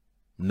all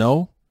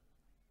know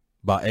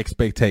about: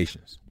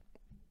 expectations.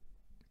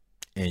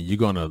 And you're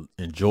going to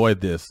enjoy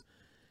this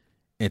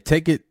and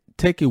take it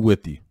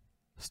with you.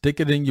 Stick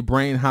it in your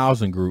brain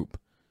housing group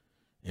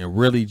and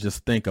really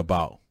just think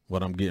about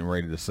what I'm getting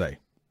ready to say.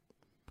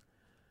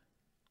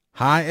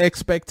 High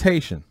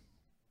expectation,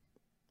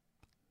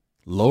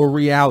 low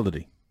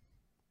reality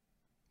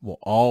will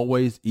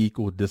always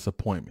equal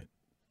disappointment.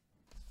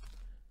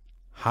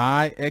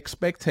 high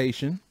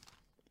expectation,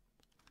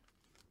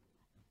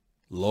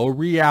 low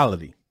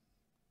reality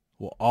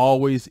will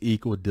always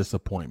equal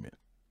disappointment.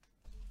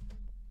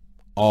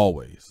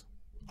 Always.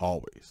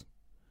 Always.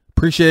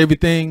 Appreciate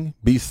everything.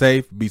 Be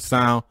safe. Be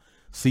sound.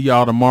 See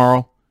y'all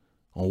tomorrow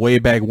on Way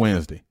Back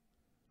Wednesday.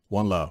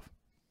 One love.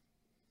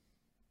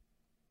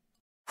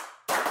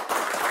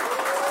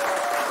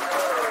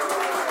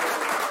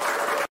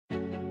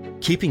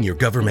 Keeping your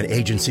government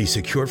agency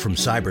secure from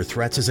cyber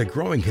threats is a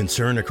growing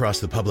concern across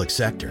the public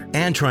sector,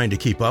 and trying to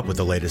keep up with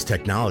the latest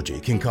technology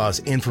can cause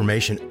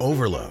information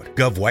overload.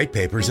 Gov White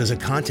Papers is a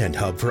content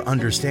hub for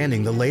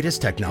understanding the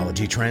latest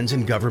technology trends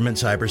in government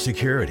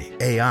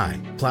cybersecurity, AI,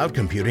 cloud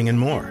computing, and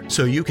more,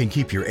 so you can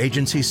keep your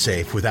agency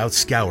safe without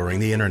scouring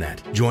the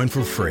internet. Join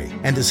for free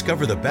and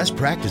discover the best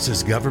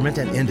practices government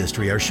and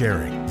industry are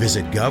sharing.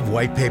 Visit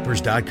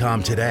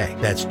govwhitepapers.com today.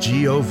 That's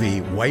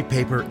GOV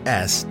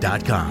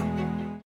whitepapers.com.